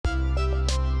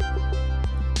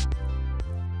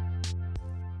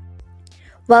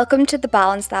Welcome to the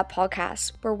Balance That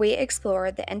podcast, where we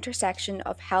explore the intersection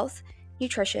of health,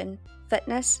 nutrition,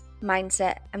 fitness,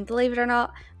 mindset, and believe it or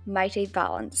not, mighty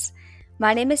balance.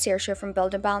 My name is Saoirse from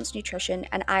Build and Balance Nutrition,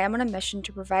 and I am on a mission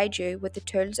to provide you with the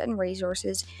tools and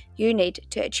resources you need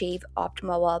to achieve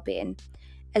optimal well-being,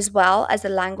 as well as the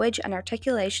language and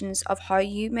articulations of how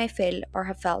you may feel or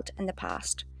have felt in the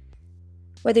past.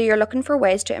 Whether you're looking for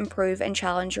ways to improve and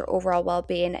challenge your overall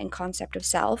well-being and concept of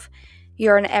self,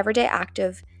 you're an everyday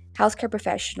active, healthcare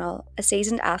professional, a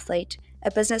seasoned athlete, a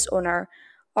business owner,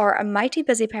 or a mighty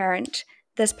busy parent,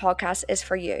 this podcast is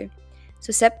for you.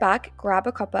 So sit back, grab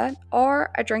a cuppa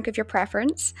or a drink of your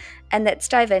preference, and let's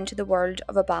dive into the world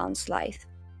of a balanced life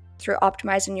through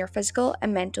optimizing your physical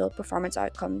and mental performance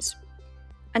outcomes.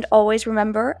 And always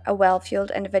remember, a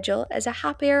well-fueled individual is a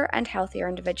happier and healthier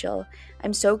individual.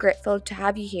 I'm so grateful to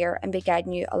have you here and be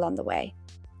guiding you along the way.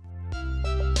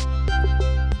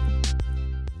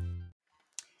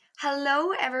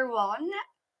 Hello, everyone.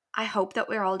 I hope that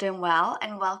we're all doing well,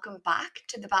 and welcome back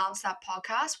to the Balance That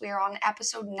podcast. We are on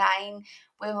episode 9.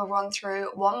 We will run through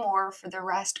one more for the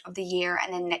rest of the year,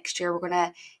 and then next year we're going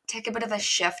to take a bit of a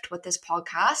shift with this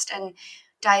podcast and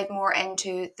dive more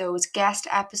into those guest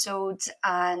episodes.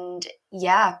 And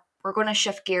yeah, we're going to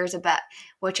shift gears a bit,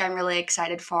 which I'm really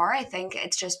excited for. I think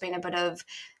it's just been a bit of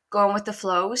going with the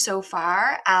flow so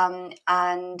far, and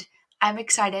I'm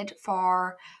excited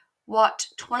for what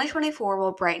 2024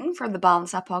 will bring for the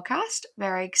Balance That podcast.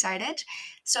 Very excited.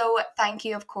 So thank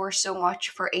you, of course, so much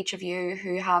for each of you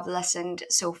who have listened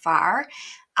so far.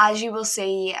 As you will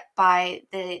see by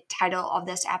the title of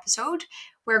this episode,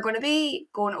 we're going to be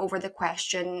going over the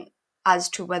question as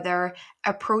to whether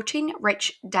a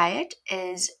protein-rich diet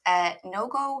is a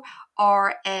no-go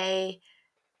or a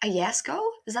yes-go.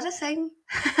 Is that a thing?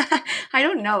 I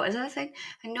don't know. Is that a thing?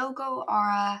 A no-go or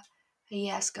a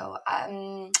yes-go?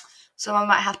 Someone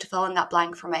might have to fill in that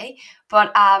blank for me.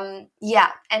 But yeah,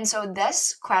 and so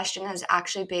this question has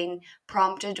actually been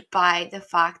prompted by the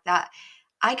fact that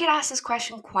I get asked this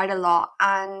question quite a lot,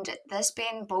 and this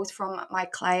being both from my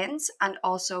clients and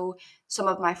also some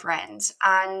of my friends.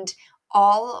 And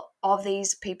all of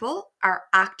these people are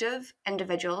active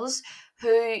individuals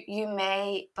who you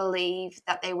may believe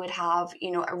that they would have,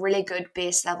 a really good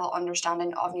base level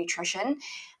understanding of nutrition.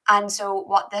 And so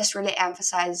what this really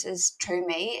emphasizes to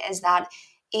me is that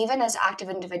even as active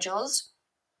individuals,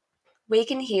 we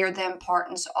can hear the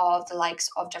importance of the likes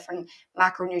of different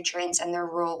macronutrients and their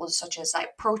roles, such as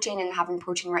like protein and having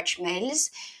protein rich meals.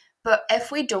 But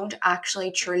if we don't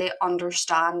actually truly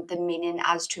understand the meaning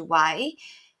as to why,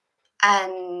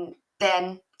 and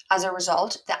then as a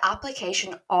result, the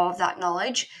application of that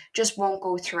knowledge just won't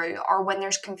go through. Or when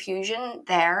there's confusion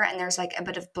there and there's like a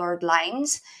bit of blurred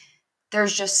lines,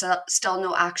 there's just still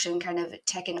no action kind of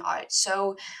taken out.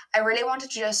 So I really wanted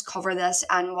to just cover this,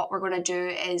 and what we're going to do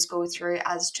is go through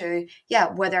as to,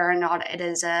 whether or not it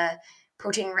is a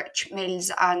protein-rich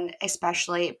meals and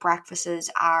especially breakfasts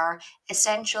are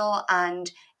essential,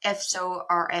 and if so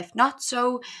or if not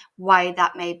so, why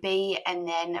that may be, and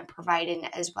then providing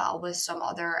as well with some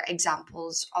other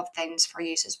examples of things for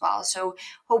use as well. So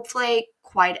hopefully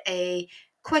quite a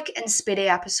quick and speedy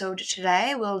episode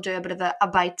today. We'll do a bit of a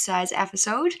bite-sized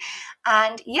episode,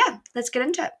 and let's get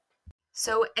into it.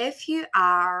 So if you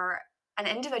are an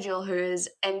individual who is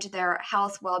into their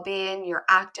health, well-being, you're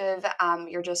active,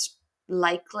 you're just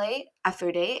likely a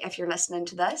foodie if you're listening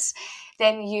to this,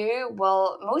 then you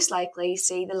will most likely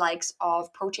see the likes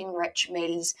of protein-rich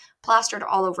meals plastered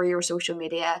all over your social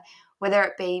media, whether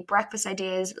it be breakfast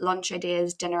ideas, lunch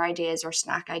ideas, dinner ideas, or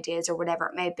snack ideas, or whatever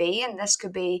it may be. And this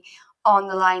could be on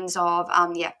the lines of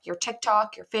your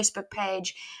TikTok, your Facebook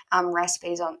page,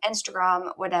 recipes on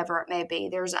Instagram, whatever it may be.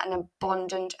 There's an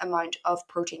abundant amount of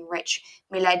protein-rich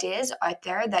meal ideas out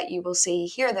there that you will see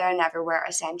here, there, and everywhere,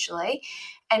 essentially.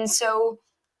 And so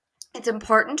it's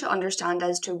important to understand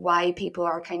as to why people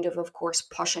are kind of course,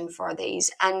 pushing for these.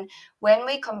 And when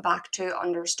we come back to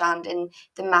understanding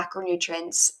the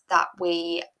macronutrients that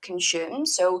we consume,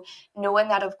 so knowing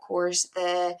that, of course,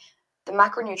 the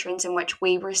macronutrients in which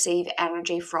we receive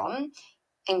energy from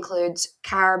includes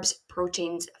carbs,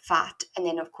 proteins, fat, and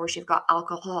then of course you've got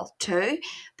alcohol too.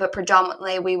 But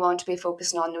predominantly we want to be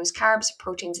focusing on those carbs,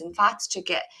 proteins, and fats to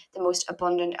get the most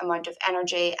abundant amount of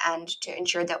energy and to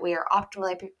ensure that we are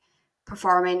optimally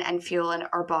performing and fueling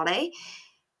our body.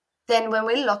 Then when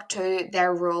we look to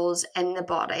their roles in the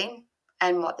body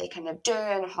and what they kind of do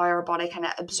and how our body kind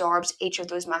of absorbs each of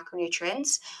those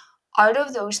macronutrients, out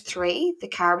of those three, the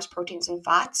carbs, proteins, and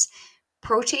fats,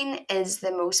 protein is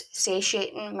the most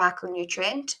satiating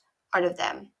macronutrient out of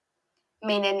them.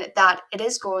 meaning that it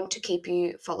is going to keep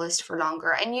you fullest for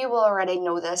longer. And you will already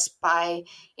know this by,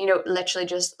 literally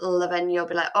just living. You'll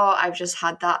be like, oh, I've just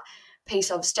had that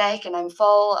piece of steak and I'm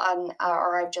full, and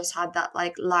or I've just had that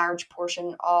like large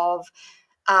portion of,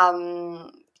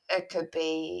 it could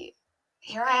be,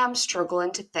 here I am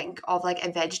struggling to think of like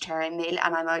a vegetarian meal,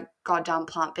 and I'm a goddamn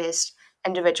plant-based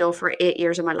individual for 8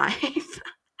 years of my life.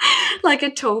 Like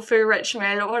a tofu rich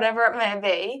meal or whatever it may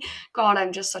be. God, I'm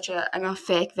a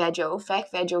fake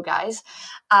veggie, guys.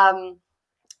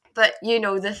 But you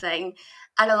know the thing.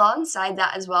 And alongside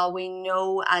that as well, we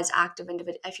know as active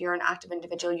individual, if you're an active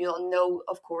individual, you'll know,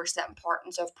 of course, the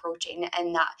importance of protein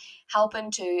and that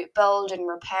helping to build and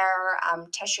repair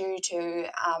tissue to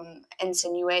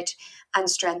insinuate and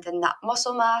strengthen that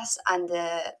muscle mass and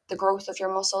the growth of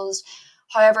your muscles.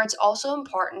 However, it's also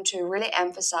important to really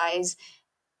emphasize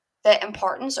the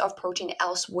importance of protein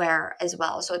elsewhere as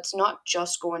well. So it's not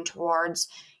just going towards,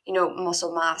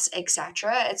 muscle mass,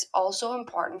 etc. It's also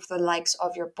important for the likes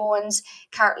of your bones,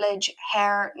 cartilage,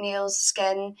 hair, nails,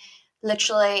 skin.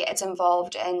 Literally, it's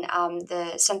involved in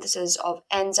the synthesis of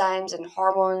enzymes and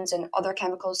hormones and other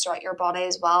chemicals throughout your body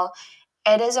as well.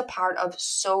 It is a part of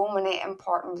so many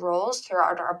important roles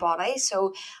throughout our body.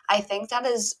 So I think that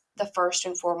is the first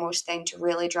and foremost thing to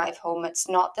really drive home. It's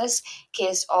not this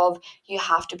case of you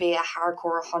have to be a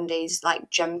hardcore Hyundai's like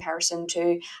gym person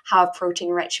to have protein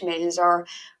rich meals or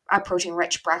a protein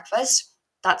rich breakfast.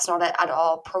 That's not it at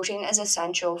all. Protein is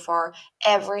essential for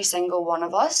every single one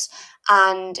of us,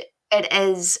 and it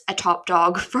is a top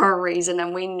dog for a reason.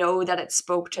 And we know that it's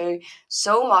spoke to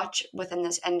so much within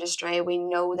this industry. We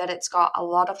know that it's got a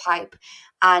lot of hype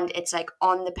and it's like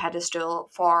on the pedestal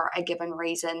for a given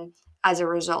reason as a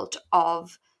result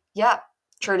of, yeah,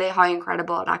 truly how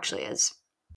incredible it actually is.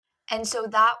 And so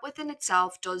that within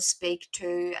itself does speak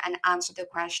to and answer the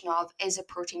question of, is a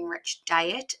protein rich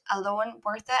diet alone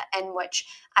worth it? In which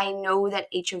I know that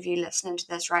each of you listening to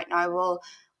this right now will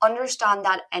understand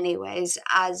that anyways,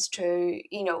 as to,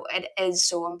 it is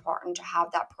so important to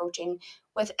have that protein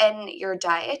within your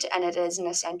diet, and it is an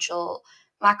essential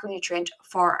macronutrient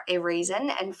for a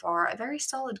reason and for a very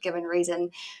solid given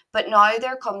reason. But now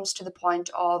there comes to the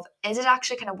point of, is it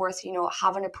actually kind of worth,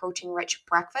 having a protein rich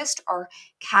breakfast, or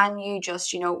can you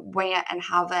just, wing it and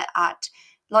have it at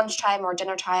lunchtime or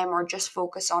dinner time, or just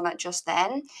focus on it just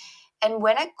then? And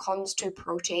when it comes to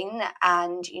protein,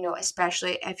 and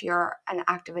especially if you're an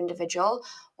active individual,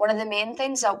 one of the main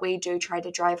things that we do try to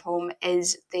drive home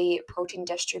is the protein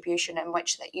distribution, in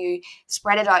which that you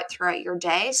spread it out throughout your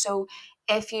day. So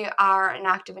if you are an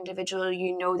active individual,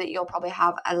 you know that you'll probably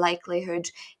have a likelihood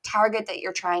target that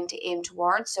you're trying to aim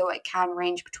towards. So it can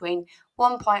range between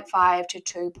 1.5 to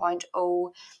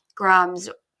 2.0 grams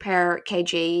per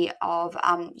kg of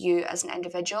you as an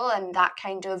individual, and that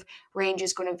kind of range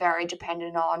is going to vary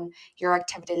depending on your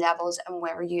activity levels and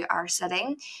where you are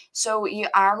sitting. So you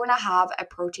are going to have a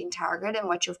protein target in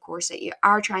which, of course, that you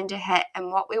are trying to hit,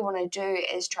 and what we want to do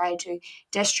is try to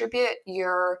distribute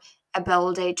your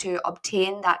ability to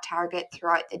obtain that target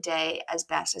throughout the day as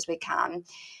best as we can.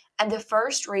 And the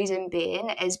first reason being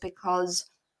is because,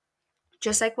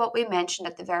 just like what we mentioned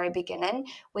at the very beginning,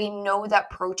 we know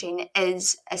that protein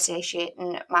is a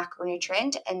satiating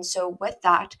macronutrient. And so with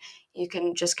that, you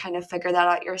can just kind of figure that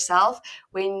out yourself.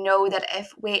 We know that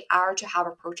if we are to have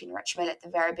a protein rich meal at the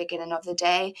very beginning of the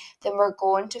day, then we're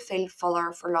going to feel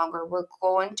fuller for longer. We're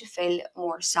going to feel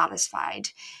more satisfied.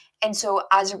 And so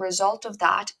as a result of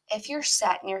that, if you're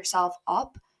setting yourself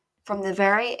up from the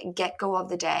very get-go of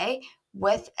the day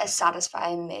with a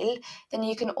satisfying meal, then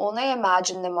you can only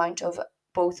imagine the amount of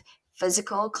both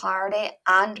physical clarity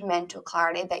and mental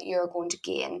clarity that you're going to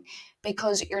gain,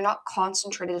 because you're not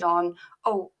concentrated on,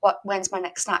 oh, when's my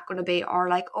next snack going to be, or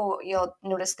like, oh, you'll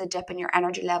notice the dip in your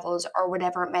energy levels or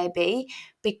whatever it may be,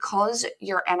 because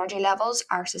your energy levels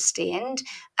are sustained,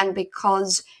 and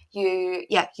because you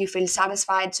feel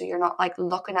satisfied. So you're not like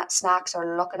looking at snacks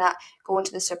or looking at going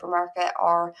to the supermarket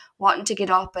or wanting to get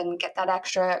up and get that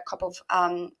extra cup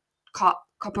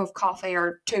of coffee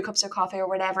or 2 cups of coffee or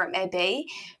whatever it may be,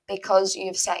 because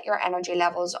you've set your energy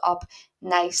levels up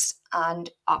nice and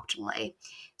optimally.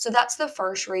 So that's the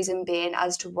first reason being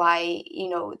as to why,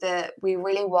 we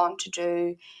really want to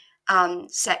do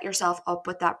set yourself up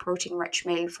with that protein rich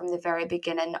meal from the very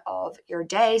beginning of your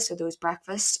day. So those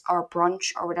breakfasts or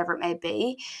brunch or whatever it may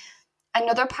be.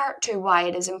 Another part to why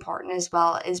it is important as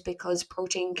well is because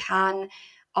protein can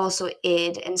also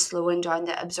aid in slowing down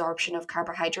the absorption of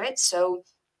carbohydrates. So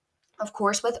Of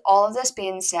course, with all of this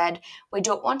being said, we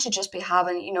don't want to just be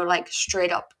having, like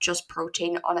straight up just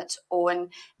protein on its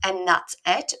own and that's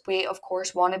it. We, of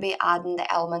course, want to be adding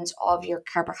the elements of your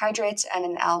carbohydrates and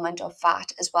an element of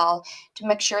fat as well to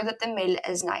make sure that the meal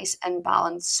is nice and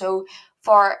balanced. So,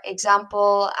 for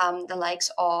example, the likes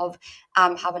of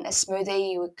having a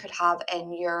smoothie, you could have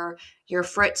in your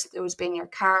fruits, those being your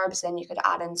carbs, then you could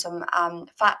add in some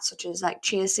fats such as like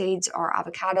chia seeds or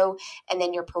avocado, and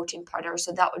then your protein powder.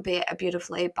 So that would be a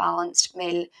beautifully balanced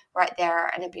meal right there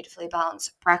and a beautifully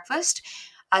balanced breakfast.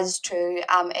 As to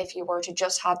if you were to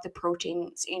just have the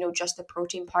proteins, just the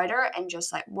protein powder and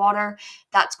just like water,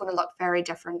 that's going to look very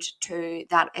different to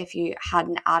that if you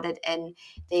hadn't added in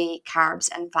the carbs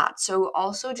and fats. So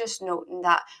also just noting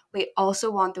that we also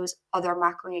want those other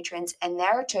macronutrients in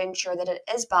there to ensure that it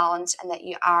is balanced and that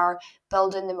you are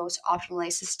building the most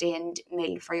optimally sustained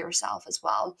meal for yourself as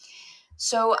well.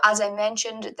 So as I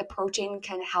mentioned, the protein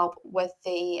can help with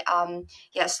the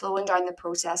slowing down the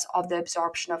process of the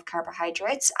absorption of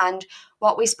carbohydrates. And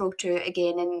what we spoke to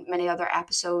again in many other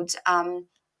episodes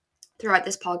throughout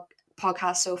this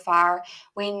podcast so far,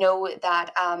 we know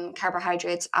that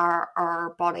carbohydrates are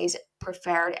our body's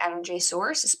preferred energy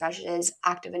source, especially as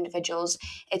active individuals.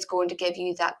 It's going to give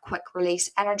you that quick release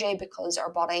energy because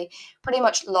our body pretty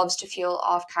much loves to fuel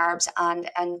off carbs and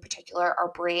in particular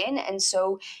our brain. And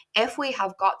so if we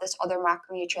have got this other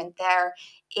macronutrient there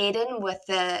aiding with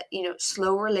the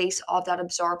slow release of that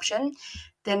absorption,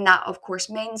 then that of course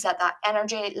means that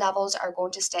energy levels are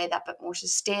going to stay that bit more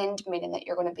sustained, meaning that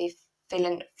you're going to be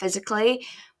feeling physically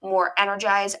more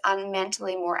energized and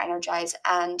mentally more energized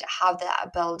and have the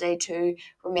ability to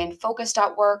remain focused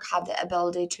at work, have the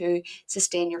ability to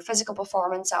sustain your physical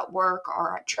performance at work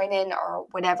or at training or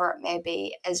whatever it may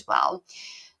be as well.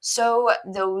 So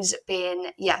those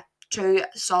being, two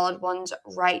solid ones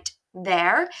right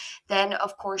there. Then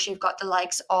of course you've got the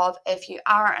likes of, if you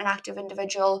are an active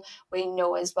individual, we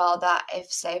know as well that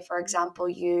if, say for example,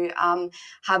 you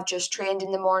have just trained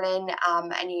in the morning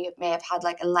and you may have had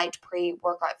like a light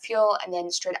pre-workout fuel, and then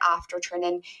straight after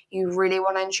training you really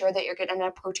want to ensure that you're getting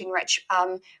a protein rich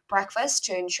breakfast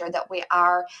to ensure that we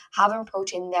are having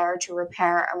protein there to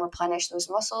repair and replenish those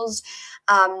muscles,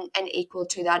 and equal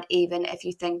to that, even if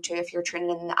you think to, if you're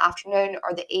training in the afternoon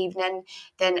or the evening,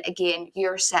 then again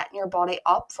you're setting your body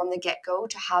up from the get-go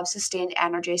to have sustained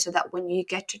energy so that when you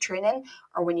get to training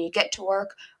or when you get to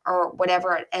work or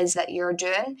whatever it is that you're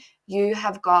doing, you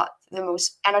have got the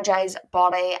most energized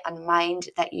body and mind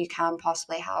that you can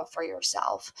possibly have for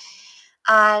yourself.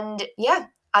 And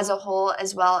as a whole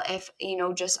as well, if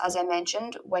just as I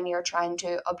mentioned, when you're trying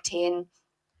to obtain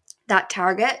that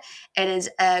target, it is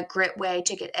a great way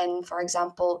to get in, for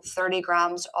example, 30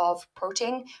 grams of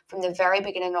protein from the very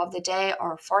beginning of the day,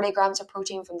 or 40 grams of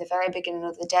protein from the very beginning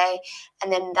of the day.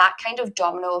 And then that kind of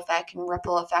domino effect and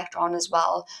ripple effect on as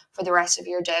well for the rest of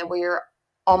your day, where you're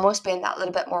almost being that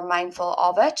little bit more mindful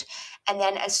of it. And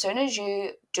then as soon as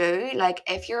you do, like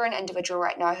if you're an individual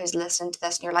right now who's listening to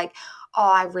this and you're like,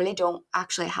 oh, I really don't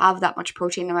actually have that much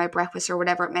protein in my breakfast or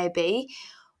whatever it may be,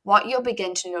 what you'll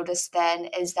begin to notice then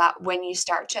is that when you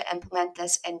start to implement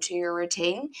this into your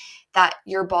routine, that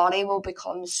your body will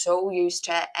become so used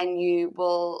to it, and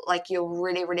you'll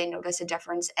really, really notice a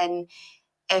difference in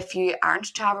if you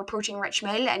aren't to have a protein rich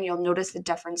meal, and you'll notice the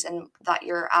difference in that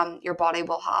your body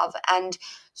will have. And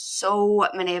so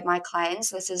many of my clients,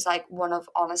 this is like one of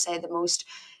honestly the most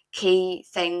key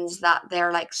things that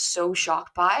they're like so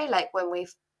shocked by, like when we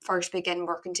first begin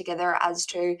working together, as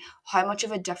to how much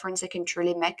of a difference it can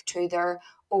truly make to their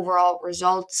overall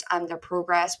results and their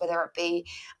progress, whether it be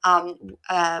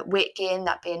weight gain,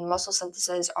 that being muscle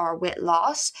synthesis, or weight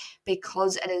loss,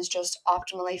 because it is just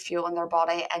optimally fueling their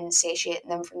body and satiating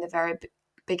them from the very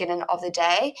beginning of the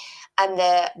day. And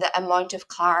the amount of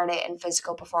clarity and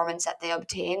physical performance that they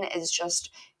obtain is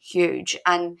just huge.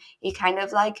 And you kind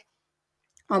of like,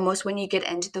 almost when you get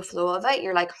into the flow of it,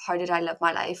 you're like, how did I live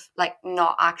my life? Like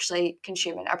not actually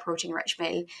consuming a protein rich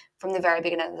meal from the very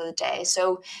beginning of the day.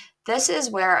 So this is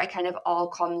where it kind of all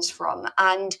comes from.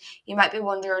 And you might be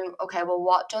wondering, okay, well,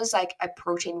 what does like a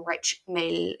protein rich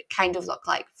meal kind of look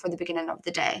like for the beginning of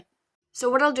the day? So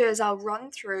what I'll do is I'll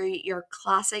run through your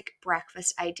classic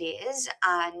breakfast ideas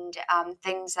and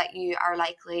things that you are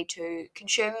likely to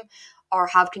consume or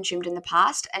have consumed in the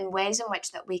past, and ways in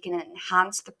which that we can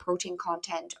enhance the protein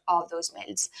content of those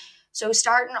meals. So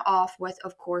starting off with,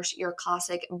 of course, your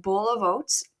classic bowl of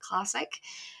oats, classic.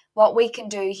 What we can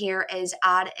do here is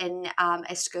add in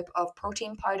a scoop of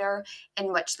protein powder,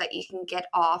 in which that you can get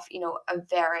off, a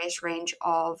various range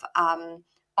of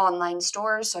online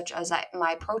stores such as like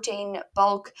My Protein,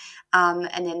 Bulk,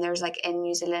 and then there's like in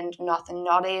New Zealand, Nothing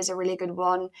Naughty is a really good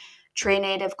one.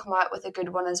 Trainade have come out with a good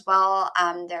one as well.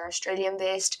 They're Australian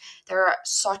based. There are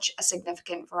such a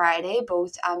significant variety,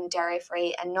 both dairy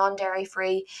free and non-dairy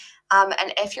free.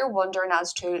 And if you're wondering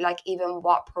as to like even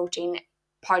what protein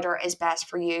powder is best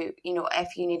for you, you know,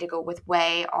 if you need to go with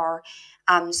whey or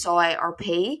soy or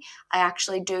pea, I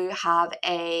actually do have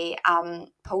a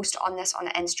post on this on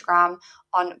Instagram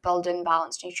on building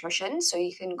balanced nutrition, so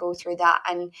you can go through that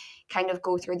and kind of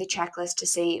go through the checklist to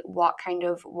see what kind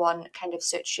of one kind of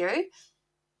suits you.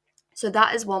 So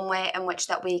that is one way in which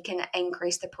that we can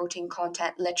increase the protein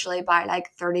content literally by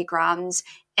like 30 grams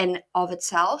in of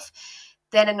itself.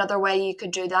 Then another way you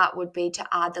could do that would be to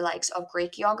add the likes of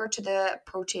Greek yogurt to the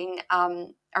protein,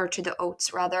 or to the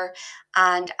oats rather,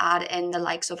 and add in the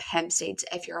likes of hemp seeds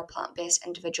if you're a plant-based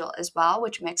individual as well,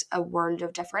 which makes a world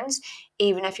of difference.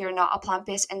 Even if you're not a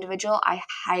plant-based individual, I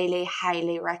highly,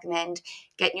 highly recommend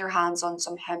getting your hands on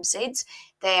some hemp seeds.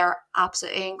 They are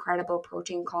absolutely incredible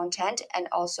protein content and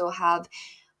also have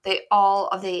all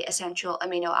of the essential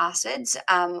amino acids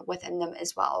within them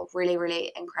as well. Really,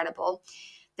 really incredible.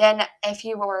 Then if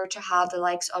you were to have the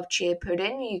likes of chia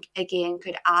pudding, you again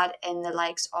could add in the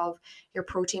likes of your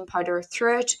protein powder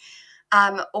through it.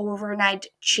 Overnight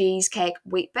cheesecake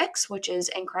wheat bix, which is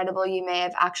incredible. You may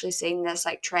have actually seen this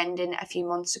like trending a few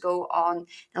months ago on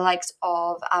the likes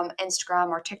of Instagram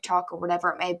or TikTok or whatever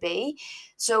it may be.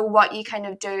 So what you kind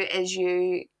of do is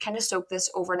you kind of soak this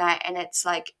overnight, and it's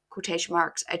like quotation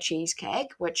marks a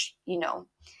cheesecake, which, you know,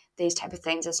 these type of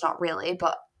things, it's not really,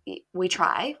 but we do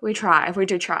try.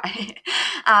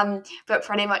 But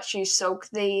pretty much you soak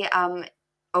the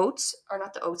oats, or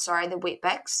not the oats, sorry, the wheat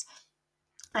bix,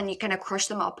 and you kind of crush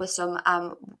them up with some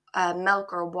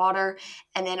milk or water,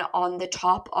 and then on the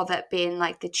top of it being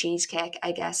like the cheesecake,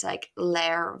 I guess, like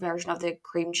layer version of the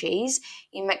cream cheese,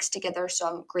 you mix together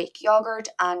some Greek yogurt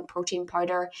and protein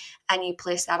powder, and you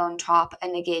place that on top.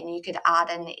 And again, you could add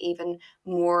in even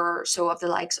more so of the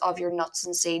likes of your nuts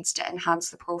and seeds to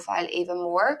enhance the profile even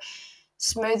more.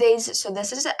 Smoothies, so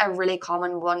this is a really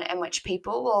common one in which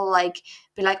people will like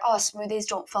be like, oh, smoothies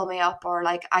don't fill me up, or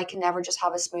like I can never just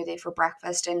have a smoothie for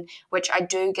breakfast, and which I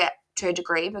do get to a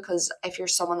degree, because if you're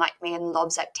someone like me and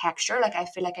loves like texture, like I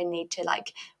feel like I need to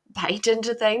like bite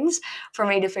into things for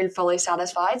me to feel fully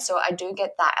satisfied, so I do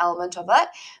get that element of it.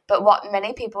 But what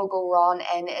many people go wrong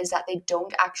in is that they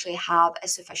don't actually have a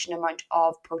sufficient amount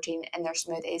of protein in their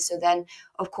smoothies. So then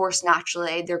of course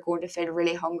naturally they're going to feel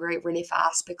really hungry really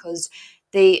fast, because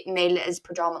the meal is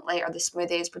predominantly, or the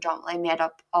smoothie is predominantly made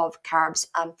up of carbs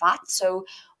and fat. So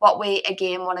what we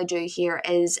again want to do here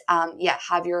is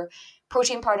have your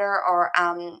protein powder or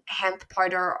hemp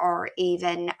powder, or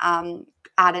even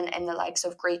adding in the likes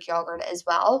of Greek yogurt as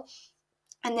well.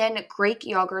 And then Greek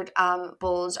yogurt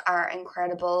bowls are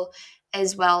incredible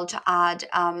as well to add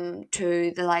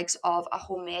to the likes of a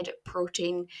homemade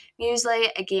protein muesli.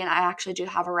 Again, I actually do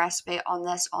have a recipe on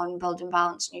this on Building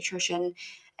Balanced Nutrition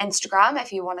Instagram.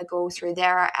 If you want to go through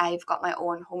there, I've got my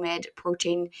own homemade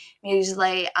protein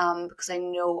muesli, because I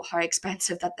know how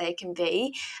expensive that they can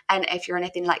be. And if you're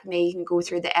anything like me, you can go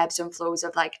through the ebbs and flows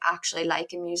of like actually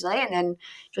liking muesli and then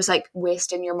just like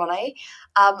wasting your money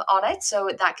on it. So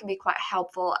that can be quite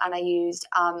helpful. And I used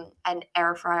an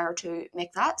air fryer to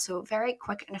make that. So very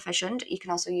quick and efficient. You can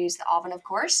also use the oven, of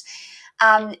course.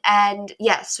 And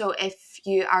yeah, so if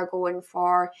you are going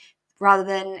for, rather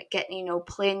than getting, you know,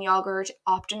 plain yogurt,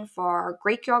 opting for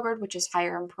Greek yogurt, which is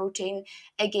higher in protein.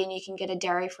 Again, you can get a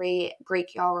dairy-free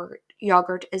Greek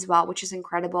yogurt as well, which is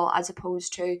incredible, as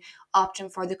opposed to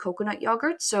opting for the coconut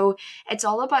yogurt. So it's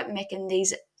all about making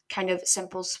these kind of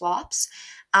simple swaps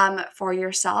for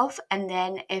yourself. And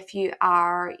then if you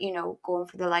are, you know, going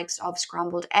for the likes of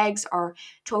scrambled eggs or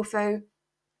tofu,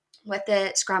 with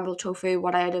the scrambled tofu,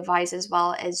 what I would advise as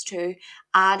well is to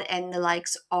add in the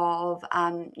likes of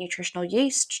nutritional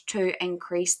yeast to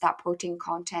increase that protein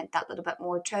content that little bit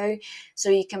more too. So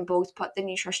you can both put the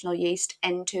nutritional yeast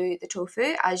into the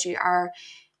tofu as you are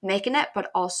making it,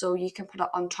 but also you can put it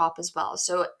on top as well.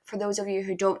 So for those of you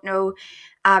who don't know,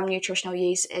 nutritional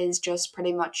yeast is just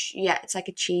pretty much, yeah, it's like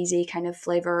a cheesy kind of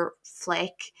flavor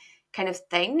flake kind of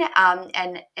thing.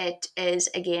 And it is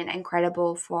again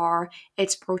incredible for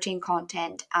its protein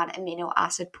content and amino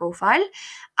acid profile.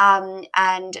 And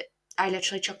I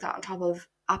literally chuck that on top of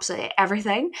absolutely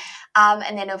everything.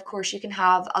 And then of course you can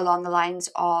have along the lines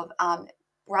of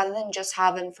rather than just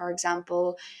having, for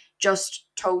example, just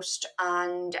toast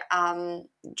and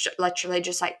literally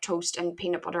just like toast and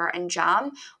peanut butter and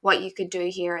jam, what you could do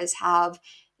here is have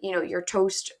your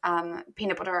toast,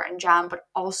 peanut butter and jam, but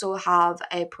also have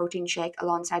a protein shake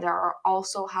alongside it, or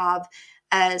also have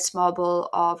a small bowl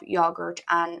of yogurt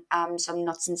and some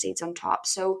nuts and seeds on top.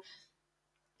 So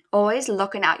always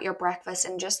looking at your breakfast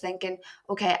and just thinking,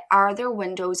 okay, are there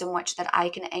windows in which that I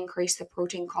can increase the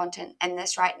protein content in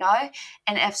this right now?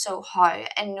 And if so, how?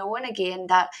 And knowing again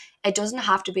that it doesn't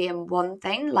have to be in one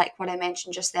thing, like what I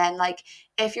mentioned just then. Like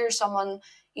if you're someone,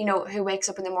 who wakes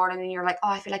up in the morning and you're like,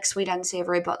 oh, I feel like sweet and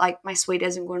savory, but like my sweet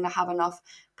isn't going to have enough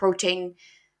protein,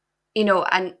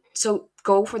 and so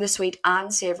go for the sweet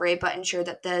and savory, but ensure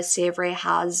that the savory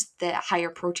has the higher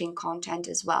protein content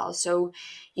as well. So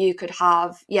you could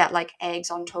have, like eggs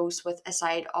on toast with a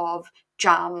side of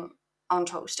jam on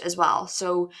toast as well.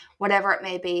 So whatever it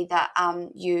may be that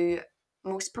you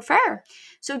most prefer.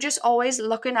 So just always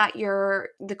looking at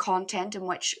the content in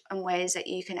which and ways that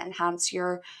you can enhance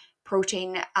your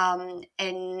protein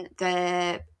in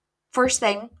the first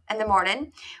thing in the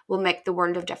morning will make the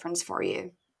world of difference for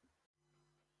you.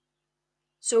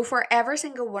 So, for every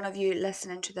single one of you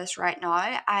listening to this right now,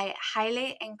 I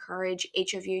highly encourage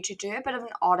each of you to do a bit of an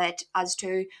audit as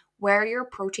to where your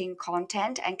protein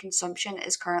content and consumption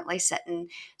is currently sitting.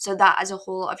 So, that as a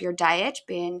whole of your diet,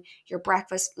 being your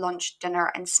breakfast, lunch,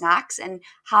 dinner, and snacks, and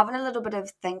having a little bit of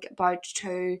think about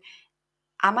to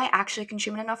am I actually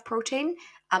consuming enough protein?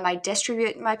 Am I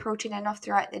distributing my protein enough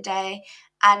throughout the day?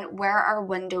 And where are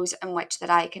windows in which that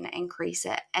I can increase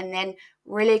it? And then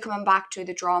really coming back to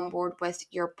the drawing board with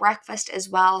your breakfast as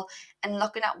well, and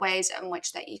looking at ways in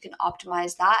which that you can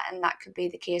optimize that. And that could be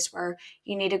the case where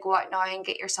you need to go out now and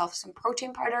get yourself some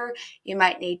protein powder. You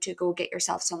might need to go get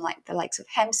yourself some like the likes of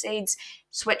hemp seeds,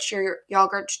 switch your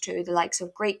yogurt to the likes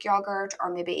of Greek yogurt,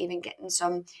 or maybe even getting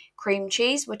some cream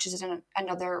cheese, which is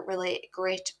another really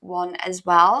great one as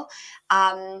well.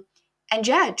 And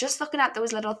yeah, just looking at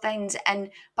those little things,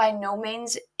 and by no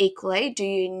means equally do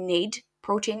you need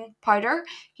protein powder.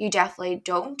 You definitely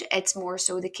don't. It's more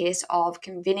so the case of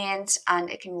convenience, and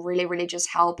it can really, really just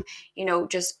help,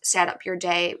 just set up your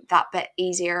day that bit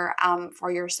easier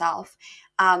for yourself.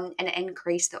 And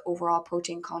increase the overall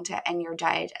protein content in your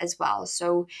diet as well.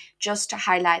 So just to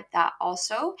highlight that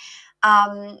also.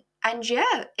 And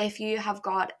yeah, if you have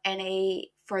got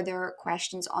any further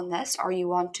questions on this, or you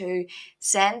want to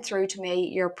send through to me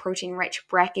your protein rich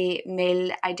brekkie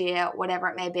meal idea, whatever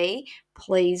it may be,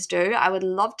 please do. I would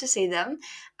love to see them,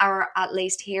 or at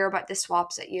least hear about the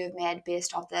swaps that you have made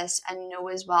based off this, and know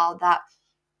as well that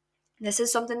this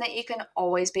is something that you can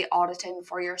always be auditing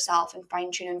for yourself and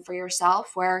fine tuning for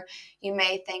yourself, where you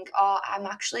may think, oh, I'm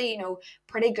actually,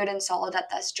 pretty good and solid at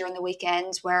this during the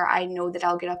weekends, where I know that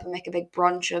I'll get up and make a big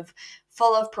brunch of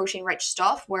full of protein rich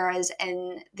stuff, whereas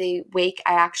in the week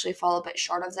I actually fall a bit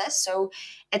short of this. So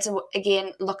it's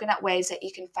again looking at ways that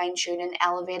you can fine tune and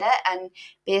elevate it, and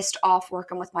based off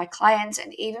working with my clients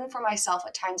and even for myself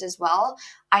at times as well,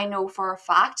 I know for a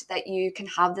fact that you can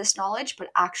have this knowledge, but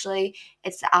actually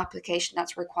it's the application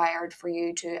that's required for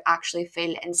you to actually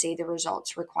feel and see the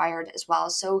results required as well.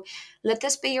 So let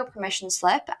this be your permission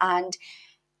slip and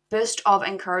boost of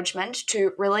encouragement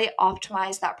to really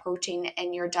optimize that protein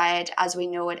in your diet, as we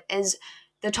know it is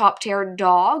the top tier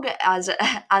dog as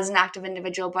as an active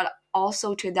individual, but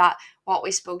also to that what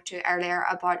we spoke to earlier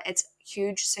about its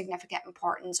huge significant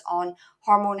importance on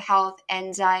hormone health,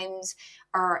 enzymes,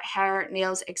 our hair,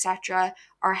 nails, etc.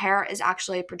 Our hair is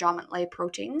actually predominantly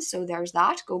protein, so there's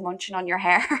that. Go munching on your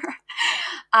hair.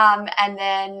 And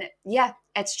then yeah,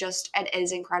 it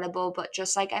is incredible. But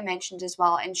just like I mentioned as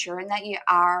well, ensuring that you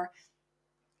are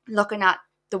looking at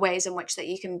the ways in which that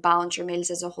you can balance your meals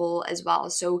as a whole as well.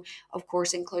 So of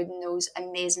course including those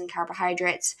amazing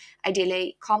carbohydrates,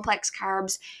 ideally complex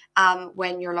carbs,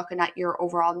 when you're looking at your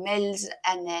overall meals,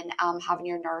 and then having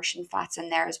your nourishing fats in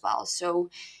there as well. So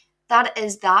that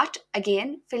is that.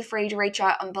 Again, feel free to reach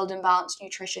out on Building Balanced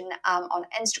Nutrition on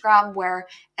Instagram, where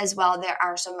as well there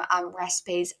are some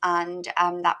recipes and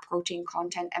that protein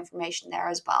content information there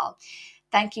as well.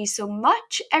 Thank you so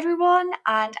much, everyone,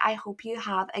 and I hope you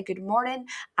have a good morning,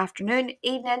 afternoon,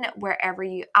 evening, wherever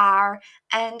you are,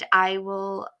 and I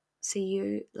will see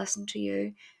you, listen to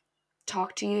you,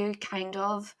 talk to you kind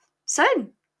of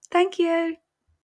soon. Thank you.